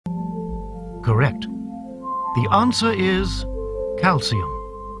Correct. The answer is calcium.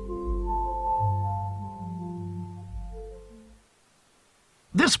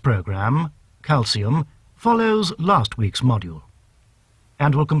 This program, Calcium, follows last week's module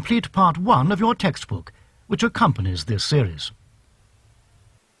and will complete part 1 of your textbook, which accompanies this series.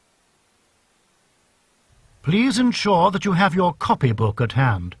 Please ensure that you have your copybook at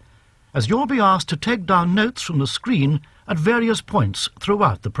hand, as you'll be asked to take down notes from the screen at various points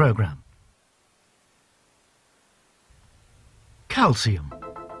throughout the program. Calcium.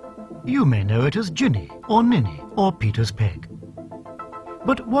 You may know it as Ginny or Ninny or Peter's peg.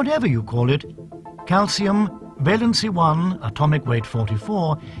 But whatever you call it, calcium, valency 1, atomic weight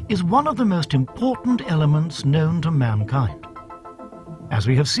 44, is one of the most important elements known to mankind. As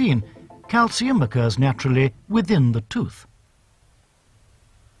we have seen, calcium occurs naturally within the tooth.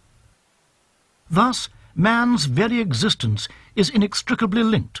 Thus, man's very existence is inextricably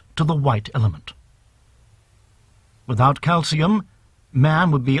linked to the white element. Without calcium,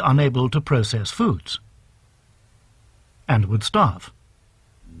 man would be unable to process foods and would starve.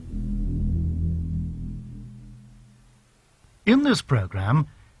 In this program,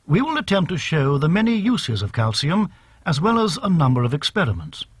 we will attempt to show the many uses of calcium as well as a number of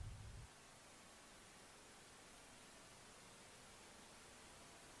experiments.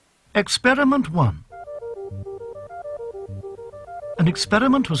 Experiment 1. An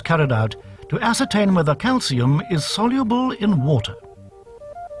experiment was carried out to ascertain whether calcium is soluble in water.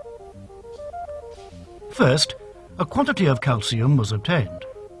 First, a quantity of calcium was obtained.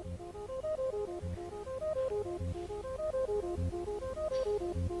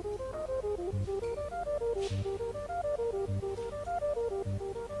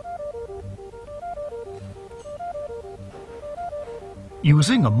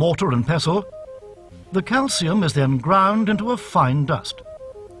 Using a mortar and pestle, the calcium is then ground into a fine dust.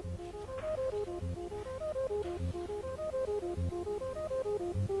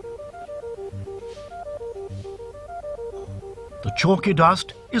 The chalky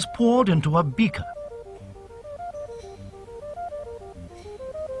dust is poured into a beaker.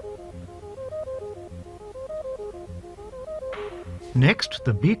 Next,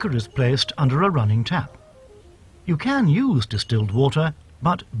 the beaker is placed under a running tap. You can use distilled water,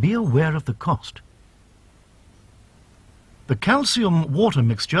 but be aware of the cost. The calcium water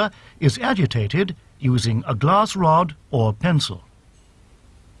mixture is agitated using a glass rod or pencil.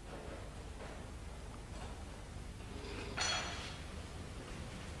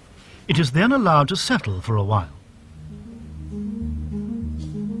 It is then allowed to settle for a while.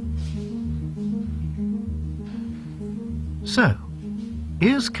 So,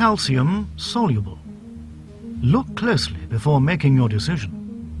 is calcium soluble? Look closely before making your decision.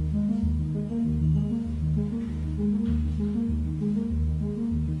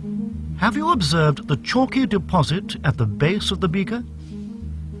 Have you observed the chalky deposit at the base of the beaker?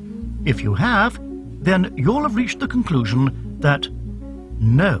 If you have, then you'll have reached the conclusion that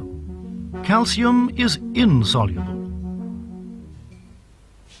no, calcium is insoluble.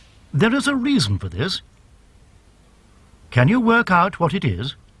 There is a reason for this. Can you work out what it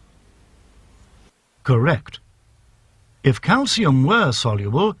is? Correct. If calcium were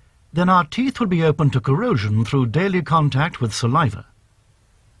soluble, then our teeth would be open to corrosion through daily contact with saliva.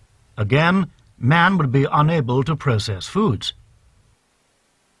 Again, man would be unable to process foods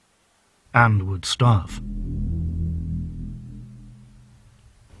and would starve.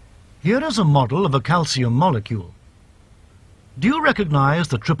 Here is a model of a calcium molecule. Do you recognize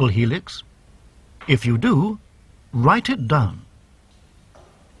the triple helix? If you do, write it down.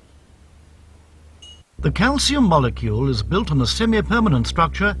 The calcium molecule is built on a semi-permanent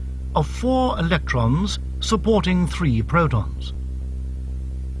structure of 4 electrons supporting 3 protons.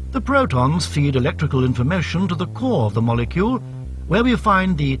 The protons feed electrical information to the core of the molecule, where we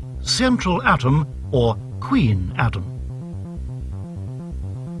find the central atom or queen atom.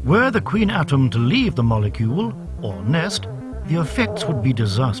 Were the queen atom to leave the molecule or nest, the effects would be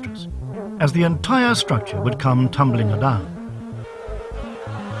disastrous, as the entire structure would come tumbling down.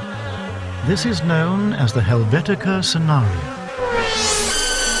 This is known as the Helvetica scenario.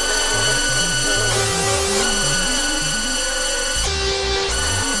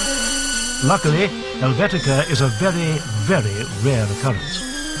 Luckily, Helvetica is a very, very rare occurrence.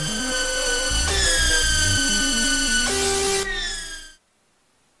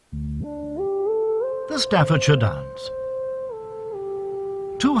 The Staffordshire Downs.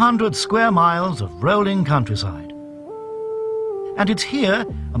 200 square miles of rolling countryside. And it's here,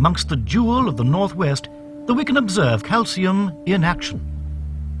 amongst the jewel of the northwest, that we can observe calcium in action.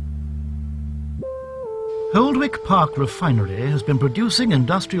 Holdwick Park Refinery has been producing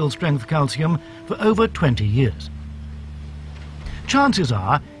industrial-strength calcium for over 20 years. Chances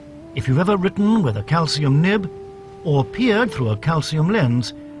are, if you've ever written with a calcium nib or peered through a calcium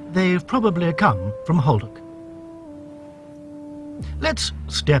lens, they've probably come from Holdwick. Let's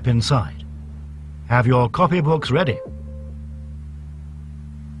step inside. Have your copybooks ready.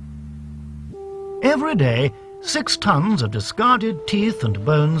 Every day, 6 tons of discarded teeth and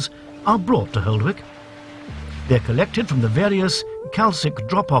bones are brought to Holdwick. They're collected from the various calcic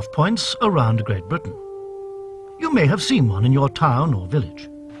drop-off points around Great Britain. You may have seen one in your town or village.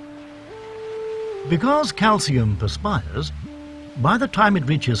 Because calcium perspires, by the time it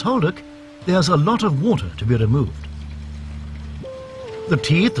reaches Holdwick, there's a lot of water to be removed. The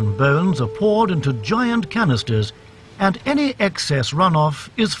teeth and bones are poured into giant canisters, and any excess runoff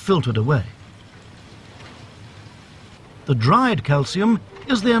is filtered away. The dried calcium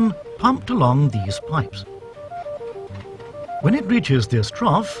is then pumped along these pipes. When it reaches this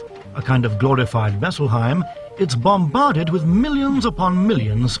trough, a kind of glorified Messelheim, it's bombarded with millions upon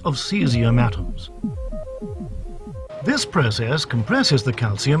millions of cesium atoms. This process compresses the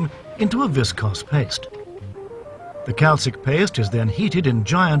calcium into a viscose paste. The calcic paste is then heated in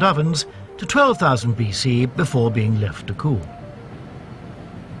giant ovens to 12,000 BC before being left to cool.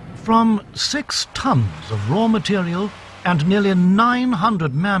 From 6 tons of raw material and nearly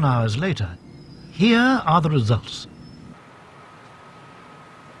 900 man-hours later, here are the results.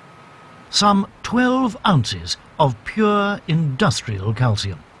 Some 12 ounces of pure industrial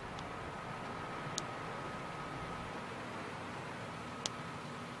calcium.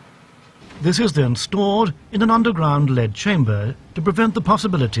 This is then stored in an underground lead chamber to prevent the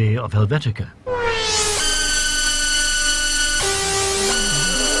possibility of Helvetica.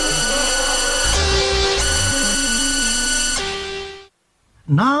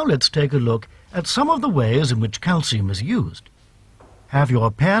 Now let's take a look at some of the ways in which calcium is used. Have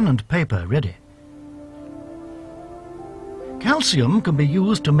your pen and paper ready. Calcium can be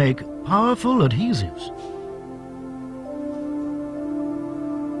used to make powerful adhesives.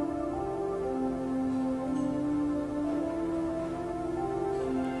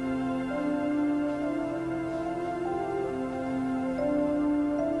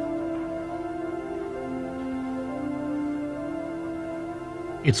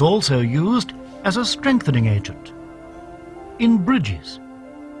 It's also used as a strengthening agent in bridges,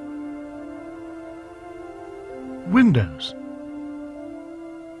 windows,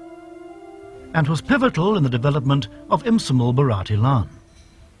 and was pivotal in the development of Imsumul Bharati Lan.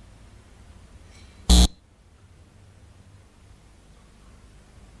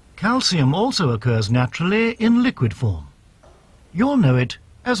 Calcium also occurs naturally in liquid form. You'll know it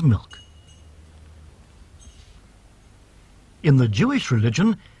as milk. In the Jewish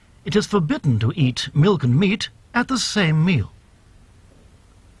religion, it is forbidden to eat milk and meat at the same meal.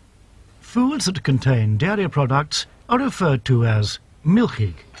 Foods that contain dairy products are referred to as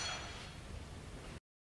milchig.